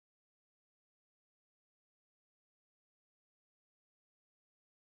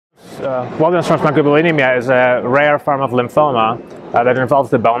Waldenstrom Macroglobulinemia is a rare form of lymphoma that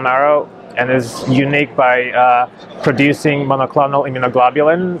involves the bone marrow and is unique by producing monoclonal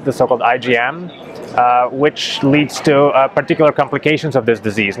immunoglobulin, the so-called IgM, which leads to particular complications of this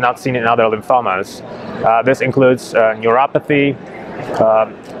disease not seen in other lymphomas. This includes neuropathy,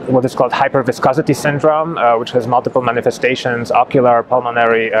 what is called hyperviscosity syndrome, which has multiple manifestations, ocular,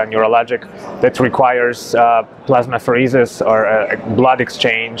 pulmonary, neurologic, that requires plasmapheresis or a blood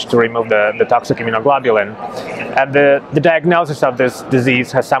exchange to remove the toxic immunoglobulin. And the diagnosis of this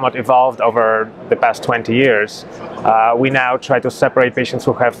disease has somewhat evolved over the past 20 years. We now try to separate patients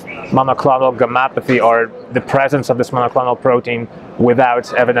who have monoclonal gammopathy or the presence of this monoclonal protein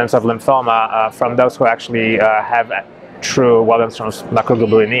without evidence of lymphoma from those who actually have true Waldenstrom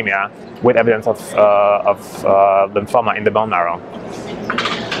Macroglobulinemia with evidence of lymphoma in the bone marrow.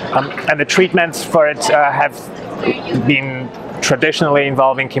 And the treatments for it have been traditionally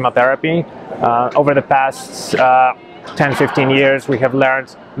involving chemotherapy. Over the past 10-15 years, we have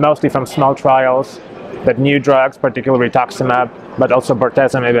learned mostly from small trials that new drugs, particularly rituximab, but also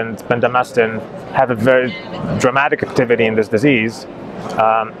bortezomib and bendamustine, have a very dramatic activity in this disease.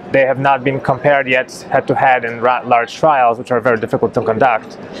 They have not been compared yet head-to-head in large trials, which are very difficult to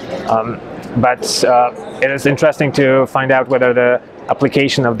conduct. But it is interesting to find out whether the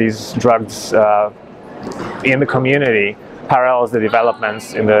application of these drugs in the community parallels the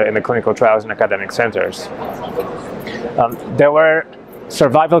developments in the clinical trials in academic centers. There were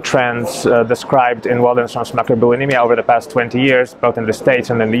survival trends described in Waldenstrom Macroglobulinemia over the past 20 years, both in the States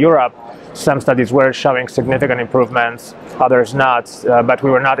and in Europe. Some studies were showing significant improvements, others not, but we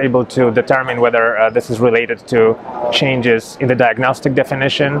were not able to determine whether this is related to changes in the diagnostic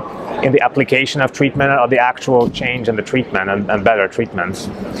definition, in the application of treatment, or the actual change in the treatment and better treatments.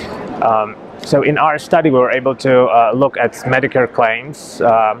 So in our study, we were able to look at Medicare claims,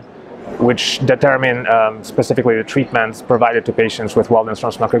 which determine specifically the treatments provided to patients with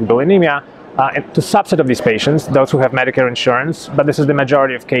Waldenstrom Macroglobulinemia, and to subset of these patients, those who have Medicare insurance, but this is the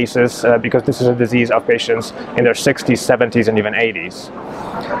majority of cases because this is a disease of patients in their 60s, 70s, and even 80s.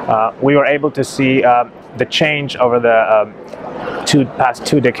 We were able to see the change over the past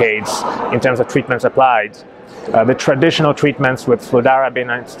two decades in terms of treatments applied. The traditional treatments with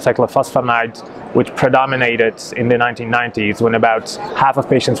fludarabine and cyclophosphamide, which predominated in the 1990s when about half of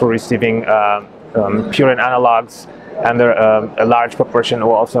patients were receiving purine analogs and a large proportion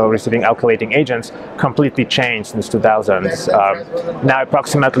were also receiving alkylating agents, completely changed since 2000s. Now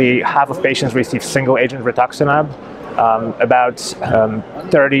approximately half of patients receive single-agent rituximab. About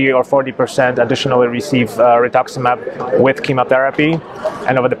 30 or 40% additionally receive rituximab with chemotherapy,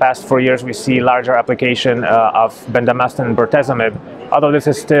 and over the past 4 years we see larger application of bendamustine and bortezomib, although this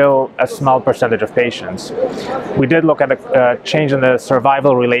is still a small percentage of patients. We did look at a change in the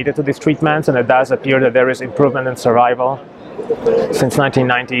survival related to these treatments, and it does appear that there is improvement in survival since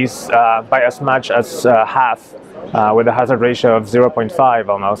 1990s by as much as half, with a hazard ratio of 0.5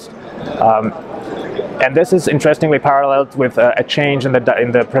 almost. And this is interestingly paralleled with a change in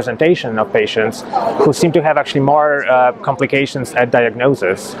the presentation of patients who seem to have actually more complications at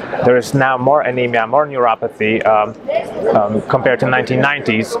diagnosis. There is now more anemia, more neuropathy compared to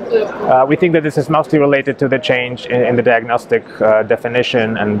 1990s. We think that this is mostly related to the change in the diagnostic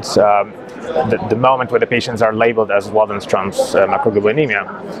definition and the moment where the patients are labeled as Waldenstrom's macroglobulinemia.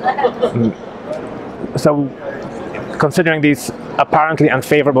 So, considering these apparently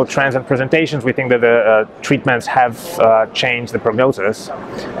unfavorable trends and presentations, we think that the treatments have changed the prognosis.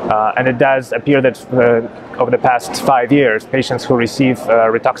 And it does appear that over the past 5 years, patients who receive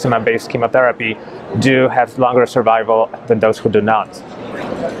rituximab-based chemotherapy do have longer survival than those who do not.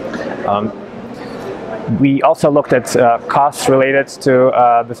 We also looked at costs related to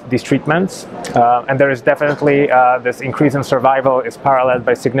these treatments, and there is definitely this increase in survival is paralleled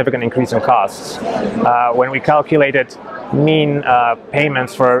by significant increase in costs. When we calculated mean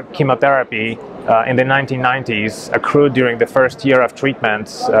payments for chemotherapy in the 1990s accrued during the first year of treatment,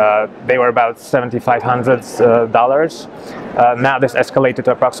 they were about $7,500. Now this escalated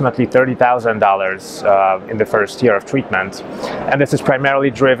to approximately $30,000 in the first year of treatment, and this is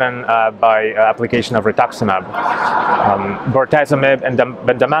primarily driven by application of rituximab. Bortezomib and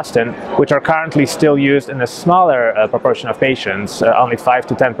bendamustine, which are currently still used in a smaller proportion of patients, only 5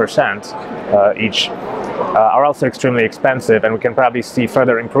 to 10% each, are also extremely expensive, and we can probably see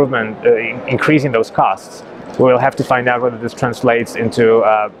further improvement increasing those costs. We will have to find out whether this translates into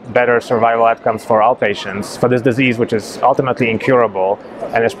better survival outcomes for all patients for this disease, which is ultimately incurable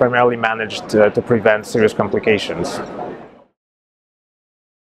and is primarily managed to prevent serious complications.